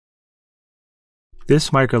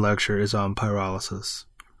This microlecture is on pyrolysis.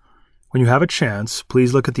 When you have a chance,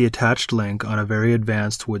 please look at the attached link on a very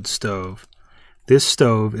advanced wood stove. This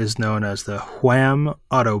stove is known as the Wham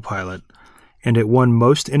Autopilot, and it won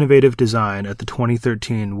Most Innovative Design at the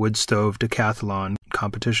 2013 Wood Stove Decathlon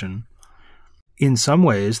competition. In some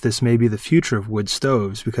ways, this may be the future of wood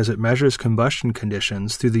stoves because it measures combustion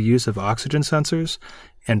conditions through the use of oxygen sensors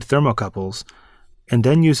and thermocouples, and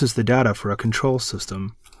then uses the data for a control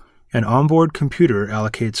system. An onboard computer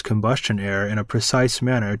allocates combustion air in a precise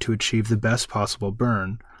manner to achieve the best possible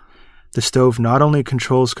burn. The stove not only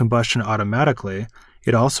controls combustion automatically,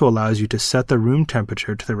 it also allows you to set the room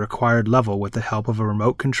temperature to the required level with the help of a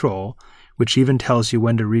remote control, which even tells you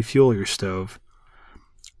when to refuel your stove.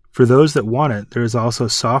 For those that want it, there is also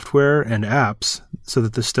software and apps so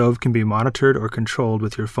that the stove can be monitored or controlled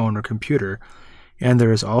with your phone or computer, and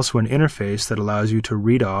there is also an interface that allows you to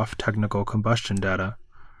read off technical combustion data.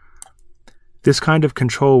 This kind of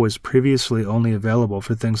control was previously only available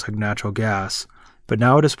for things like natural gas, but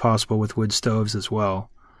now it is possible with wood stoves as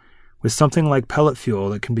well. With something like pellet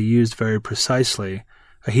fuel that can be used very precisely,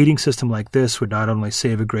 a heating system like this would not only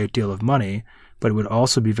save a great deal of money, but it would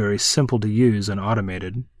also be very simple to use and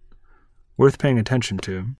automated. Worth paying attention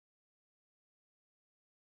to.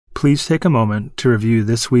 Please take a moment to review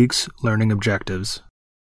this week's learning objectives.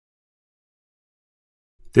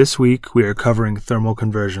 This week we are covering thermal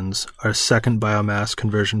conversions, our second biomass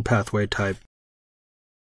conversion pathway type.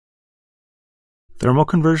 Thermal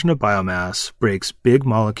conversion of biomass breaks big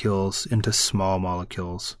molecules into small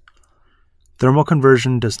molecules. Thermal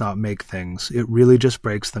conversion does not make things, it really just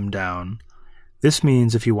breaks them down. This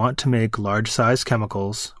means if you want to make large-sized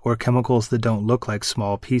chemicals, or chemicals that don't look like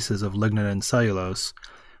small pieces of lignin and cellulose,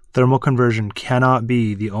 thermal conversion cannot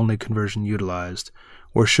be the only conversion utilized,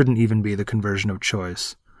 or shouldn't even be the conversion of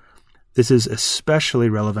choice. This is especially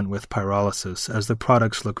relevant with pyrolysis, as the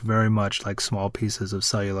products look very much like small pieces of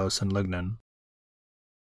cellulose and lignin.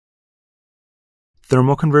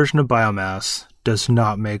 Thermal conversion of biomass does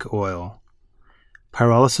not make oil.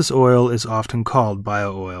 Pyrolysis oil is often called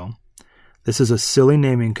bio-oil. This is a silly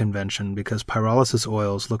naming convention because pyrolysis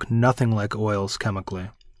oils look nothing like oils chemically.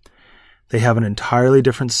 They have an entirely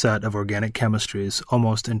different set of organic chemistries,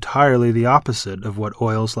 almost entirely the opposite of what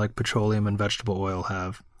oils like petroleum and vegetable oil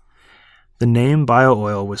have. The name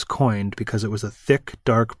bio-oil was coined because it was a thick,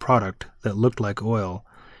 dark product that looked like oil,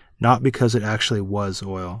 not because it actually was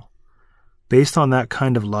oil. Based on that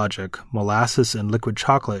kind of logic, molasses and liquid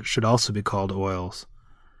chocolate should also be called oils.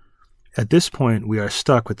 At this point, we are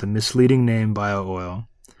stuck with the misleading name bio-oil,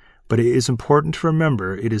 but it is important to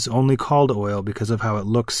remember it is only called oil because of how it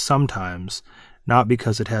looks sometimes, not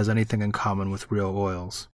because it has anything in common with real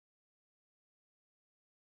oils.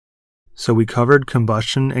 So we covered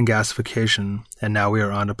combustion and gasification, and now we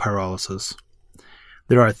are on to pyrolysis.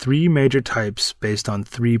 There are three major types based on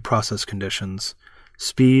three process conditions: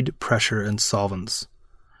 speed, pressure, and solvents.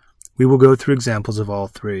 We will go through examples of all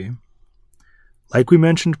three. Like we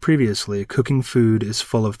mentioned previously, cooking food is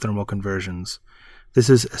full of thermal conversions. This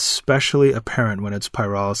is especially apparent when it's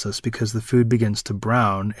pyrolysis because the food begins to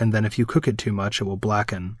brown, and then if you cook it too much, it will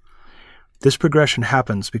blacken. This progression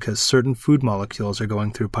happens because certain food molecules are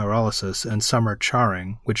going through pyrolysis and some are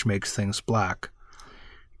charring, which makes things black.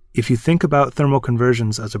 If you think about thermal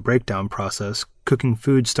conversions as a breakdown process, cooking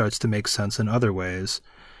food starts to make sense in other ways.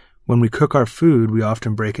 When we cook our food, we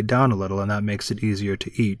often break it down a little, and that makes it easier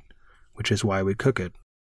to eat, which is why we cook it.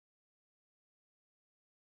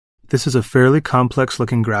 This is a fairly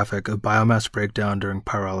complex-looking graphic of biomass breakdown during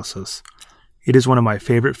pyrolysis. It is one of my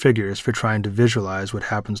favorite figures for trying to visualize what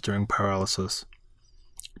happens during pyrolysis.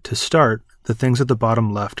 To start, the things at the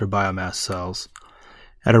bottom left are biomass cells.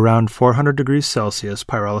 At around 400 degrees Celsius,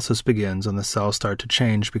 pyrolysis begins and the cells start to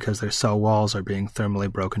change because their cell walls are being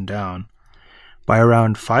thermally broken down. By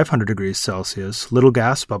around 500 degrees Celsius, little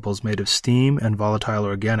gas bubbles made of steam and volatile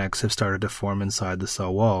organics have started to form inside the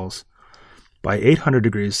cell walls. By 800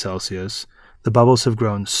 degrees Celsius, the bubbles have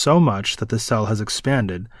grown so much that the cell has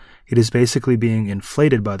expanded. It is basically being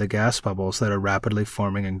inflated by the gas bubbles that are rapidly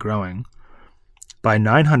forming and growing. By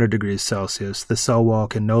 900 degrees Celsius, the cell wall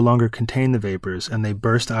can no longer contain the vapors, and they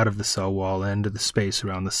burst out of the cell wall and into the space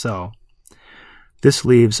around the cell. This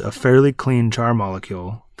leaves a fairly clean char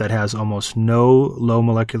molecule that has almost no low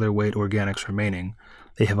molecular weight organics remaining.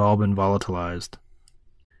 They have all been volatilized.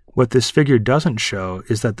 What this figure doesn't show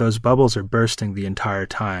is that those bubbles are bursting the entire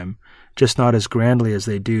time, just not as grandly as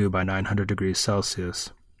they do by 900 degrees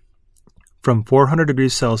Celsius. From 400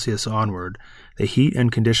 degrees Celsius onward, the heat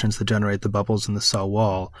and conditions that generate the bubbles in the cell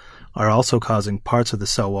wall are also causing parts of the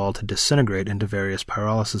cell wall to disintegrate into various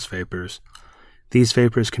pyrolysis vapors. These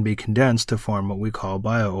vapors can be condensed to form what we call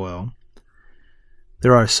bio-oil.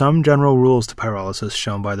 There are some general rules to pyrolysis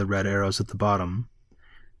shown by the red arrows at the bottom.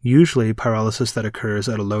 Usually, pyrolysis that occurs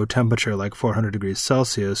at a low temperature like 400 degrees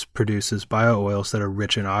Celsius produces bio-oils that are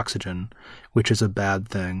rich in oxygen, which is a bad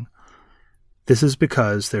thing. This is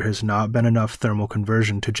because there has not been enough thermal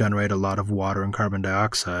conversion to generate a lot of water and carbon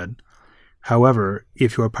dioxide. However,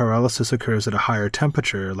 if your pyrolysis occurs at a higher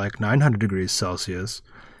temperature like 900 degrees Celsius,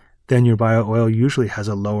 then your bio-oil usually has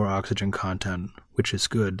a lower oxygen content, which is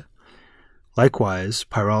good. Likewise,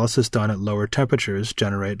 pyrolysis done at lower temperatures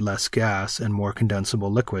generate less gas and more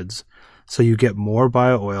condensable liquids, so you get more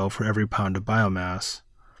bio-oil for every pound of biomass.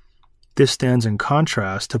 This stands in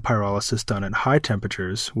contrast to pyrolysis done at high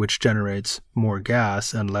temperatures, which generates more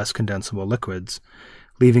gas and less condensable liquids,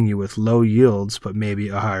 leaving you with low yields but maybe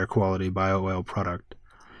a higher quality bio-oil product.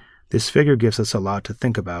 This figure gives us a lot to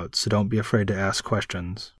think about, so don't be afraid to ask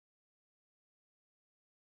questions.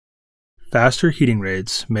 Faster heating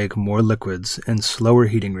rates make more liquids, and slower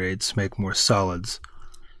heating rates make more solids.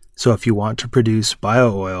 So if you want to produce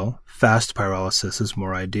bio-oil, fast pyrolysis is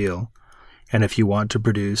more ideal. And if you want to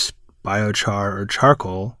produce biochar or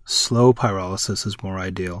charcoal, slow pyrolysis is more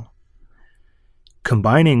ideal.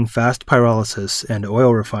 Combining fast pyrolysis and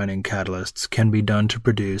oil refining catalysts can be done to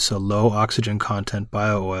produce a low oxygen content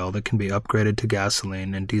bio-oil that can be upgraded to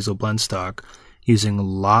gasoline and diesel blend stock using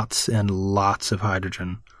lots and lots of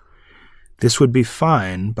hydrogen. This would be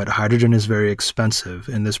fine, but hydrogen is very expensive,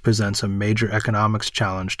 and this presents a major economics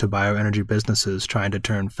challenge to bioenergy businesses trying to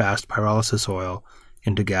turn fast pyrolysis oil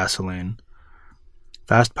into gasoline.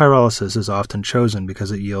 Fast pyrolysis is often chosen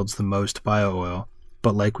because it yields the most bio-oil,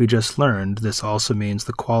 but like we just learned, this also means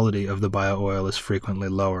the quality of the bio-oil is frequently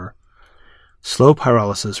lower. Slow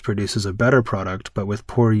pyrolysis produces a better product, but with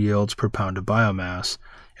poor yields per pound of biomass,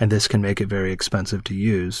 and this can make it very expensive to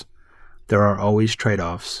use. There are always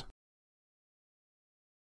trade-offs.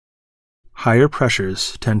 Higher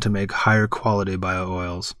pressures tend to make higher quality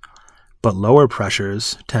bio-oils, but lower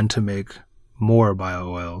pressures tend to make more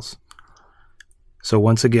bio-oils. So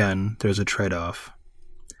once again, there's a trade-off.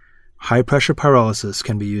 High-pressure pyrolysis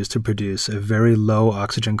can be used to produce a very low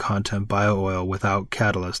oxygen content bio-oil without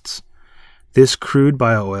catalysts. This crude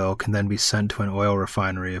bio-oil can then be sent to an oil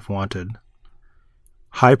refinery if wanted.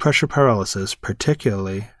 High-pressure pyrolysis,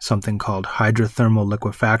 particularly something called hydrothermal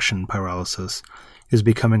liquefaction pyrolysis, is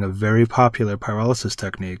becoming a very popular pyrolysis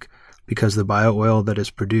technique because the bio-oil that is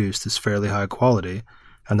produced is fairly high quality,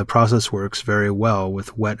 and the process works very well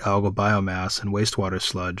with wet algal biomass and wastewater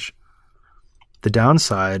sludge. The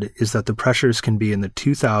downside is that the pressures can be in the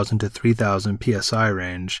 2,000 to 3,000 psi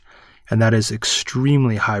range, and that is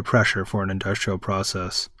extremely high pressure for an industrial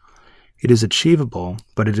process. It is achievable,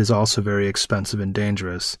 but it is also very expensive and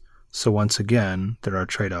dangerous, so once again, there are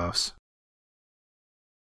trade-offs.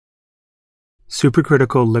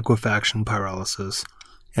 Supercritical liquefaction pyrolysis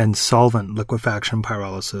and solvent liquefaction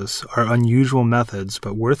pyrolysis are unusual methods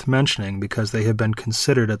but worth mentioning because they have been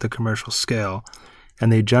considered at the commercial scale and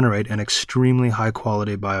they generate an extremely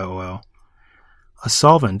high-quality bio-oil. A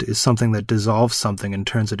solvent is something that dissolves something and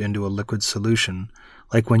turns it into a liquid solution,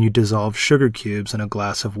 like when you dissolve sugar cubes in a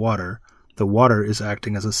glass of water. The water is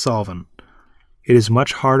acting as a solvent. It is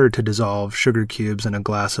much harder to dissolve sugar cubes in a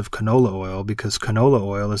glass of canola oil because canola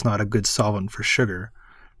oil is not a good solvent for sugar,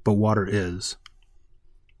 but water is.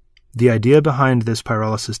 The idea behind this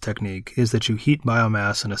pyrolysis technique is that you heat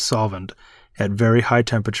biomass in a solvent at very high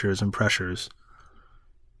temperatures and pressures.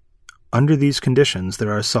 Under these conditions,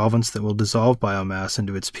 there are solvents that will dissolve biomass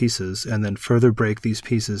into its pieces and then further break these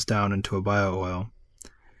pieces down into a bio-oil.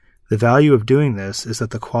 The value of doing this is that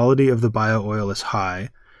the quality of the bio-oil is high,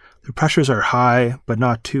 the pressures are high but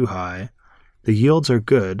not too high, the yields are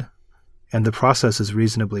good, and the process is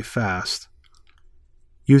reasonably fast.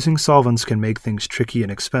 Using solvents can make things tricky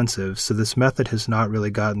and expensive, so this method has not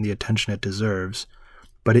really gotten the attention it deserves,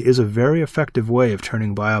 but it is a very effective way of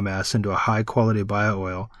turning biomass into a high-quality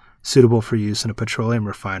bio-oil suitable for use in a petroleum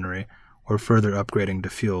refinery or further upgrading to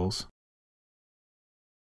fuels.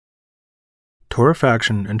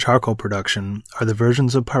 Torrefaction and charcoal production are the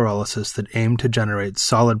versions of pyrolysis that aim to generate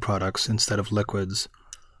solid products instead of liquids.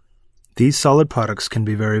 These solid products can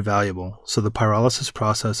be very valuable, so the pyrolysis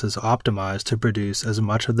process is optimized to produce as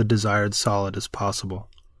much of the desired solid as possible.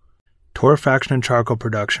 Torrefaction and charcoal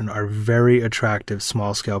production are very attractive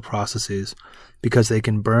small-scale processes because they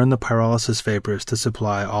can burn the pyrolysis vapors to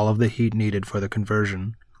supply all of the heat needed for the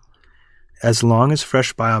conversion. As long as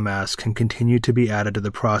fresh biomass can continue to be added to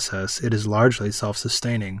the process, it is largely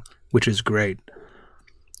self-sustaining, which is great.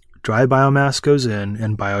 Dry biomass goes in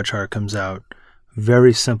and biochar comes out.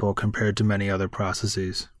 Very simple compared to many other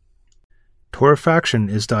processes. Torrefaction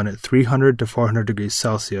is done at 300 to 400 degrees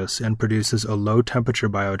Celsius and produces a low-temperature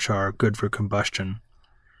biochar good for combustion.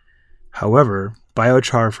 However,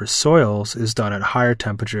 biochar for soils is done at higher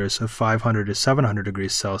temperatures of 500 to 700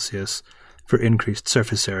 degrees Celsius for increased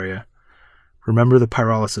surface area. Remember the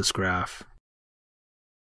pyrolysis graph.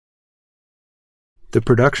 The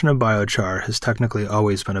production of biochar has technically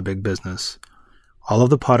always been a big business. All of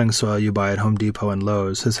the potting soil you buy at Home Depot and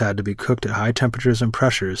Lowe's has had to be cooked at high temperatures and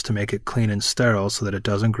pressures to make it clean and sterile so that it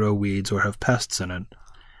doesn't grow weeds or have pests in it.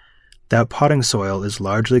 That potting soil is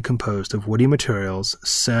largely composed of woody materials,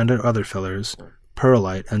 sand and other fillers,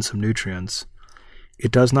 perlite, and some nutrients.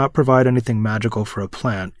 It does not provide anything magical for a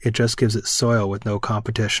plant, it just gives it soil with no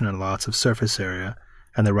competition and lots of surface area,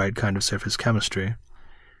 and the right kind of surface chemistry.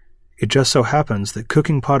 It just so happens that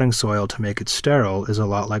cooking potting soil to make it sterile is a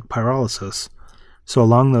lot like pyrolysis. So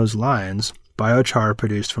along those lines, biochar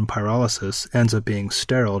produced from pyrolysis ends up being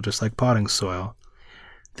sterile just like potting soil.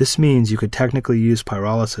 This means you could technically use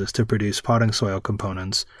pyrolysis to produce potting soil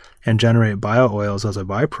components and generate bio-oils as a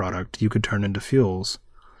byproduct you could turn into fuels.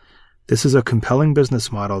 This is a compelling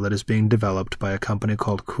business model that is being developed by a company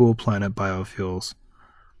called Cool Planet Biofuels.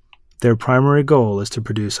 Their primary goal is to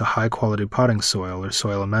produce a high-quality potting soil or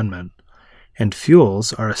soil amendment, and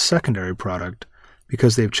fuels are a secondary product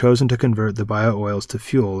because they've chosen to convert the bio-oils to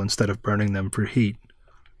fuel instead of burning them for heat.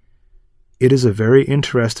 It is a very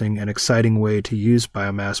interesting and exciting way to use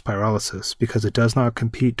biomass pyrolysis because it does not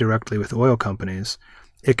compete directly with oil companies.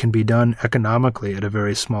 It can be done economically at a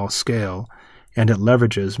very small scale, and it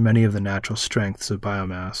leverages many of the natural strengths of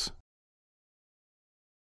biomass.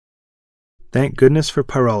 Thank goodness for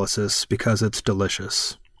pyrolysis because it's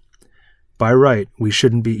delicious. By right, we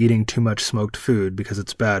shouldn't be eating too much smoked food because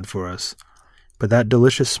it's bad for us. But that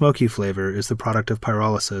delicious smoky flavor is the product of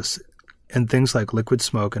pyrolysis, and things like liquid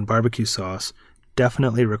smoke and barbecue sauce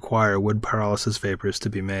definitely require wood pyrolysis vapors to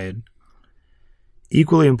be made.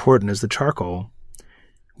 Equally important is the charcoal.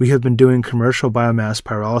 We have been doing commercial biomass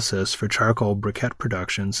pyrolysis for charcoal briquette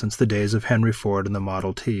production since the days of Henry Ford and the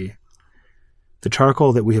Model T. The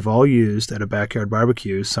charcoal that we have all used at a backyard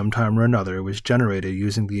barbecue sometime or another was generated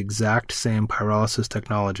using the exact same pyrolysis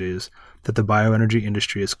technologies that the bioenergy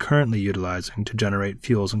industry is currently utilizing to generate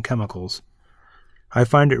fuels and chemicals. I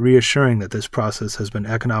find it reassuring that this process has been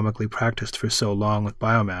economically practiced for so long with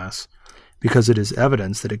biomass, because it is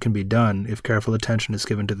evidence that it can be done if careful attention is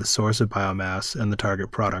given to the source of biomass and the target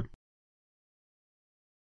product.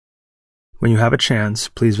 When you have a chance,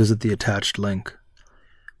 please visit the attached link.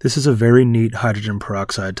 This is a very neat hydrogen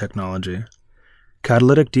peroxide technology.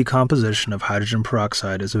 Catalytic decomposition of hydrogen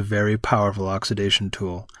peroxide is a very powerful oxidation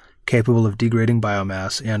tool, capable of degrading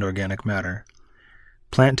biomass and organic matter.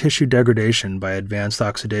 Plant tissue degradation by advanced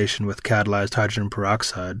oxidation with catalyzed hydrogen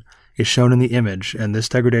peroxide is shown in the image, and this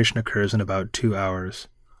degradation occurs in about 2 hours.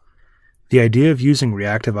 The idea of using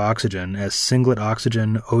reactive oxygen as singlet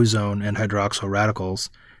oxygen, ozone, and hydroxyl radicals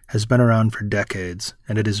has been around for decades,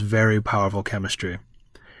 and it is very powerful chemistry.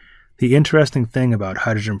 The interesting thing about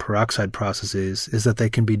hydrogen peroxide processes is that they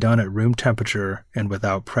can be done at room temperature and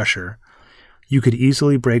without pressure. You could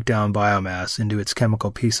easily break down biomass into its chemical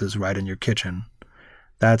pieces right in your kitchen.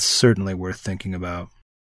 That's certainly worth thinking about.